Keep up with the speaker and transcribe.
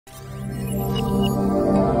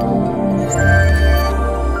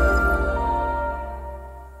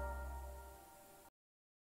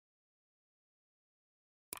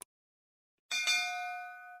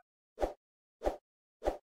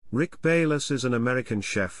Rick Bayless is an American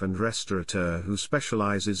chef and restaurateur who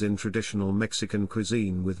specializes in traditional Mexican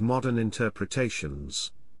cuisine with modern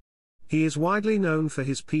interpretations. He is widely known for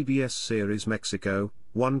his PBS series Mexico,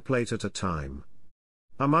 One Plate at a Time.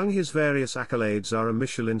 Among his various accolades are a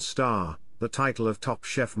Michelin star, the title of Top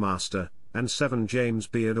Chef Master, and 7 James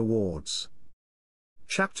Beard Awards.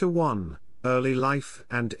 Chapter 1: Early Life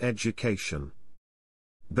and Education.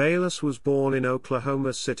 Bayless was born in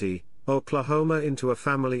Oklahoma City, Oklahoma, into a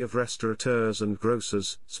family of restaurateurs and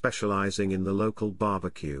grocers specializing in the local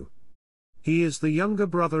barbecue. He is the younger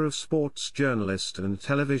brother of sports journalist and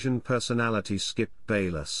television personality Skip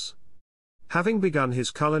Bayless. Having begun his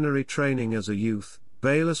culinary training as a youth,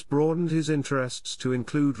 Bayless broadened his interests to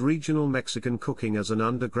include regional Mexican cooking as an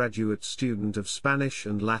undergraduate student of Spanish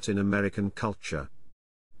and Latin American culture.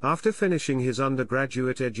 After finishing his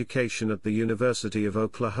undergraduate education at the University of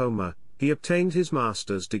Oklahoma, he obtained his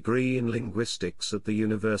master's degree in linguistics at the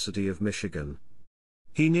University of Michigan.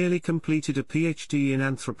 He nearly completed a PhD in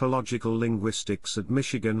anthropological linguistics at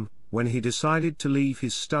Michigan, when he decided to leave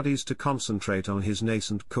his studies to concentrate on his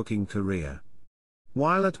nascent cooking career.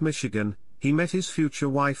 While at Michigan, he met his future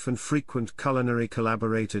wife and frequent culinary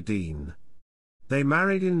collaborator Dean. They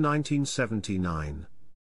married in 1979.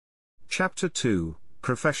 Chapter 2: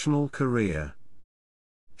 Professional Career.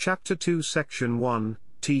 Chapter 2 Section 1: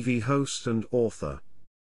 TV host and author.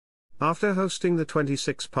 After hosting the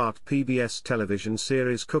 26-part PBS television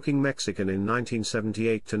series Cooking Mexican in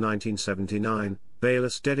 1978 to 1979,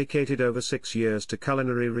 Bayless dedicated over 6 years to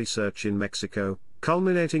culinary research in Mexico,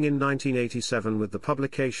 culminating in 1987 with the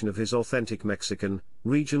publication of his Authentic Mexican,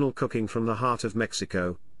 Regional Cooking from the Heart of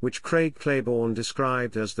Mexico, which Craig Claiborne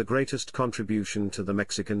described as the greatest contribution to the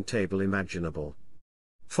Mexican table imaginable.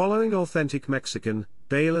 Following Authentic Mexican,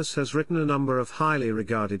 Bayless has written a number of highly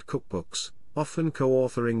regarded cookbooks, often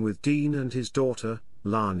co-authoring with Dean and his daughter,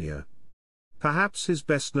 Lania. Perhaps his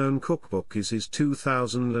best-known cookbook is his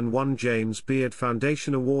 2001 James Beard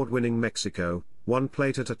Foundation award-winning Mexico, One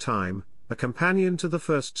Plate at a Time, a companion to the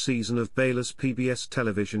first season of Bayless' PBS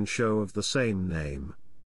television show of the same name.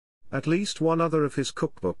 At least one other of his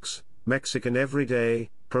cookbooks, Mexican Every Day,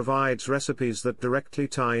 provides recipes that directly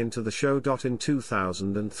tie into the show. In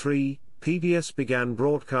 2003, PBS began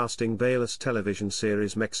broadcasting Bayless' television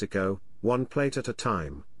series Mexico, One Plate at a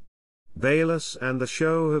Time. Bayless and the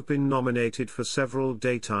show have been nominated for several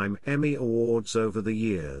Daytime Emmy Awards over the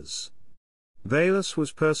years. Bayless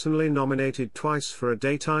was personally nominated twice for a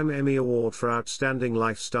Daytime Emmy Award for Outstanding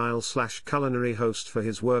Lifestyle/Culinary Host for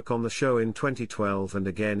his work on the show in 2012 and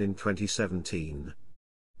again in 2017.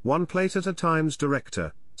 One Plate at a Time's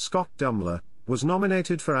director, Scott Dumler, was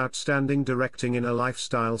nominated for Outstanding Directing in a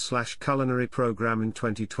Lifestyle/Culinary Program in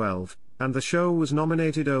 2012, and the show was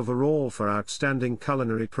nominated overall for Outstanding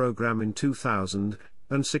Culinary Program in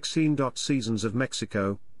 2016. Seasons of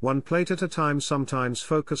Mexico, One Plate at a Time sometimes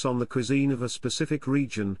focus on the cuisine of a specific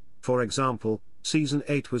region. For example, Season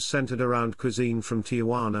 8 was centered around cuisine from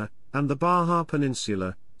Tijuana and the Baja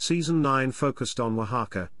Peninsula, Season 9 focused on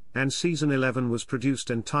Oaxaca, and Season 11 was produced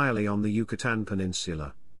entirely on the Yucatan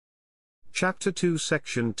Peninsula. Chapter 2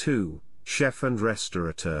 Section 2: Chef and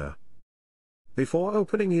Restaurateur. Before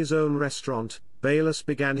opening his own restaurant, Bayless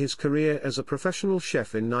began his career as a professional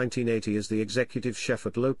chef in 1980 as the executive chef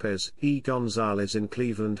at Lopez E. Gonzalez in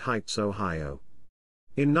Cleveland Heights, Ohio.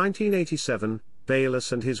 In 1987,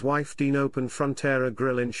 Bayless and his wife Dean opened Frontera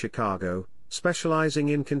Grill in Chicago, specializing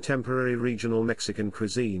in contemporary regional Mexican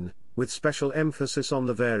cuisine, with special emphasis on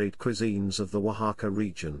the varied cuisines of the Oaxaca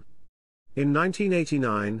region. In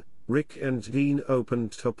 1989, Rick and Dean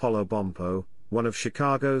opened Topolo Bompo, one of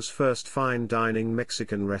Chicago's first fine dining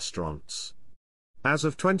Mexican restaurants. As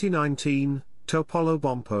of 2019, Topolo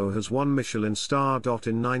Bompo has won Michelin star.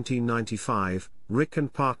 In 1995, Rick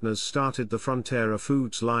and partners started the Frontera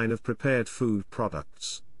Foods line of prepared food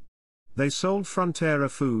products. They sold Frontera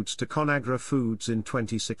Foods to Conagra Foods in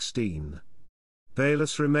 2016.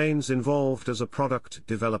 Bayless remains involved as a product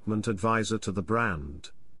development advisor to the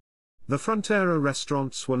brand. The Frontera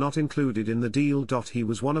restaurants were not included in the deal. He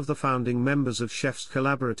was one of the founding members of Chefs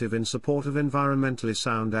Collaborative in support of environmentally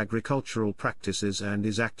sound agricultural practices and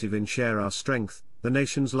is active in Share Our Strength, the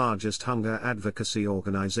nation's largest hunger advocacy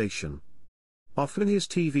organization. Often his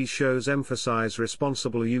TV shows emphasize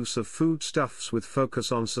responsible use of foodstuffs with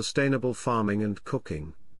focus on sustainable farming and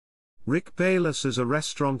cooking. Rick Bayless is a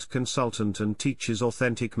restaurant consultant and teaches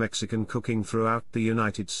authentic Mexican cooking throughout the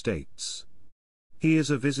United States. He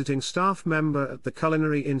is a visiting staff member at the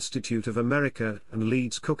Culinary Institute of America and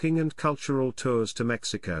leads cooking and cultural tours to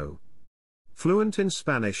Mexico. Fluent in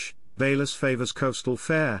Spanish, Bayless favors coastal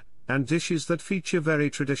fare, and dishes that feature very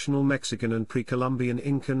traditional Mexican and pre-Columbian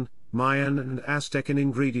Incan, Mayan and Aztecan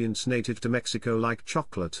ingredients native to Mexico like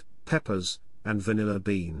chocolate, peppers, and vanilla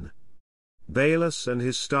bean. Bayless and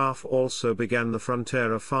his staff also began the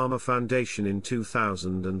Frontera Farmer Foundation in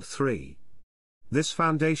 2003. This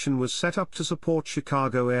foundation was set up to support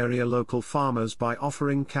Chicago area local farmers by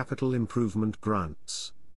offering capital improvement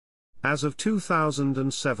grants. As of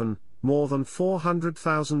 2007, more than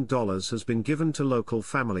 $400,000 has been given to local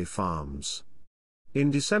family farms.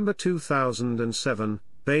 In December 2007,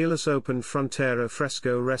 Bayless opened Frontera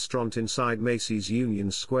Fresco restaurant inside Macy's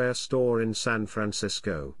Union Square store in San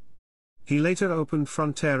Francisco. He later opened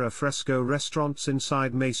Frontera Fresco restaurants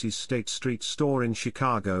inside Macy's State Street store in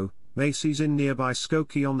Chicago, Macy's in nearby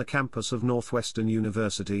Skokie on the campus of Northwestern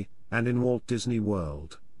University, and in Walt Disney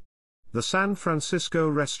World. The San Francisco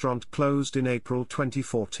restaurant closed in April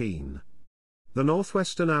 2014. The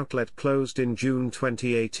Northwestern outlet closed in June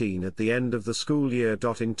 2018 at the end of the school year.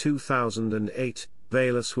 In 2008,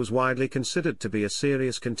 Bayless was widely considered to be a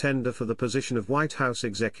serious contender for the position of White House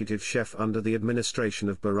executive chef under the administration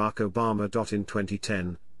of Barack Obama. In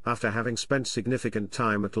 2010, after having spent significant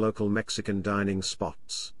time at local Mexican dining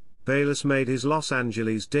spots, Bayless made his Los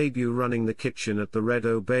Angeles debut running the kitchen at the Red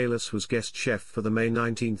O. Bayless was guest chef for the May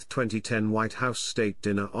 19, 2010 White House State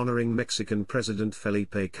Dinner honoring Mexican President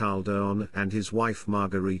Felipe Calderón and his wife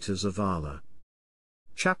Margarita Zavala.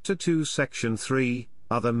 Chapter 2 Section 3,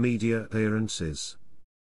 Other Media Appearances.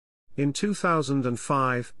 In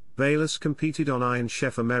 2005, Bayless competed on Iron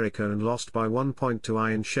Chef America and lost by 1 point to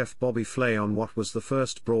Iron Chef Bobby Flay on what was the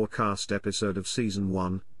first broadcast episode of Season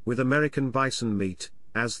 1, with American bison meat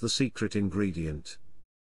as the secret ingredient.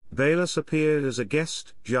 Bayless appeared as a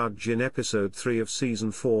guest judge in Episode 3 of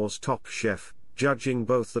Season 4's Top Chef, judging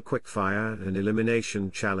both the quickfire and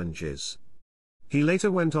elimination challenges. He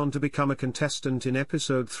later went on to become a contestant in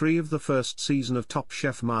Episode 3 of the first season of Top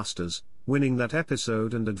Chef Masters, winning that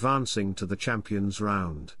episode and advancing to the Champions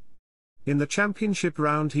Round. In the championship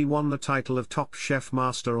round he won the title of Top Chef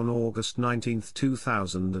Master on August 19,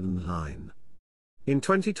 2009. In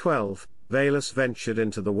 2012, Bayless ventured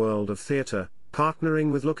into the world of theater,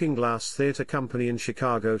 partnering with Looking Glass Theater Company in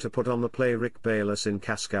Chicago to put on the play Rick Bayless in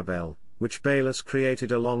Cascabel, which Bayless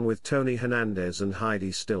created along with Tony Hernandez and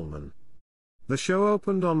Heidi Stillman. The show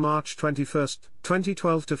opened on March 21,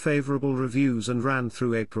 2012 to favorable reviews and ran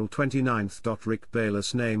through April 29. Rick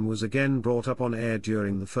Bayless' name was again brought up on air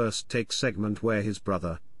during the first take segment where his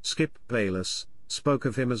brother, Skip Bayless, spoke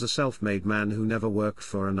of him as a self-made man who never worked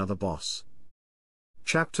for another boss.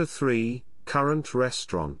 Chapter 3, Current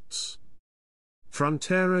Restaurants.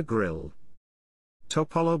 Frontera Grill.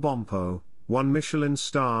 Topolo Bompo, 1 Michelin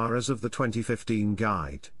star as of the 2015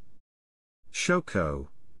 guide. Shoko.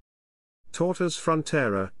 Tortas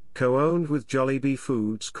Frontera, co-owned with Jollibee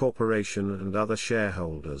Foods Corporation and other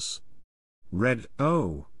shareholders. Red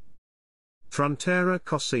O. Frontera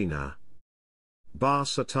Cocina. Bar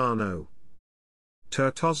Satano.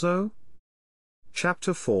 Tertozzo.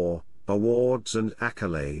 Chapter 4, Awards and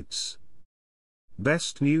Accolades.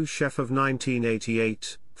 Best New Chef of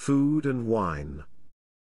 1988, Food and Wine.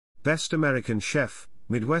 Best American Chef,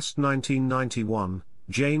 Midwest 1991,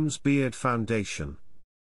 James Beard Foundation.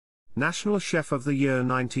 National Chef of the Year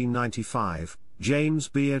 1995, James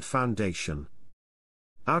Beard Foundation.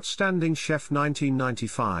 Outstanding Chef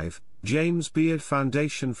 1995, James Beard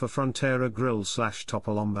Foundation for Frontera Grill /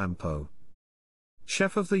 Topolombampo.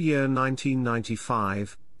 Chef of the Year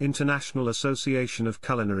 1995, International Association of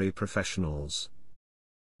Culinary Professionals.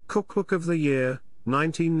 Cookbook of the Year,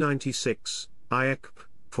 1996, IACP,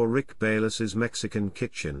 for Rick Bayless's Mexican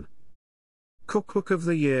Kitchen. Cookbook of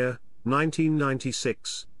the Year,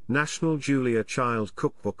 1996, National Julia Child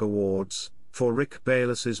Cookbook Awards, for Rick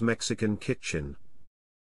Bayless's Mexican Kitchen.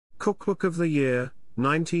 Cookbook of the Year,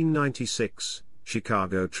 1996,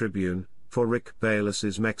 Chicago Tribune, for Rick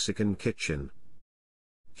Bayless's Mexican Kitchen.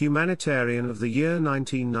 Humanitarian of the Year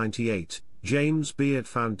 1998, James Beard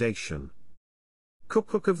Foundation.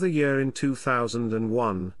 Cookbook of the Year in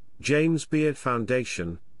 2001, James Beard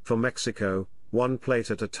Foundation, for Mexico, One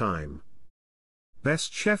Plate at a Time.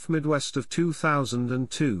 Best Chef Midwest of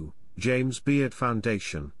 2002, James Beard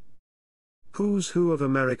Foundation. Who's Who of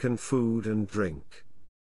American Food and Drink.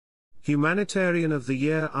 Humanitarian of the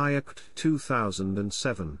Year IACT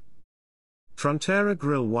 2007. Frontera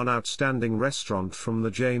Grill won Outstanding Restaurant from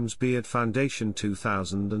the James Beard Foundation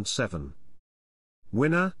 2007.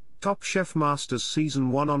 Winner, Top Chef Masters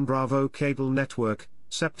Season 1 on Bravo Cable Network,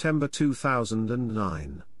 September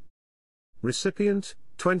 2009. Recipient,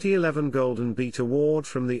 2011 Golden Beet Award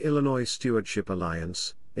from the Illinois Stewardship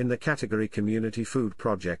Alliance, in the category Community Food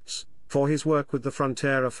Projects, for his work with the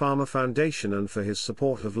Frontera Farmer Foundation and for his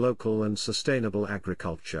support of local and sustainable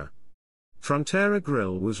agriculture. Frontera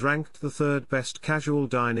Grill was ranked the third best casual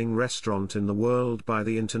dining restaurant in the world by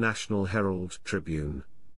the International Herald Tribune.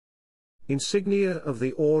 Insignia of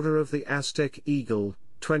the Order of the Aztec Eagle,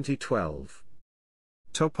 2012.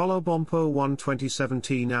 Topolobampo won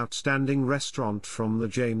 2017 Outstanding Restaurant from the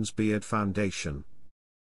James Beard Foundation.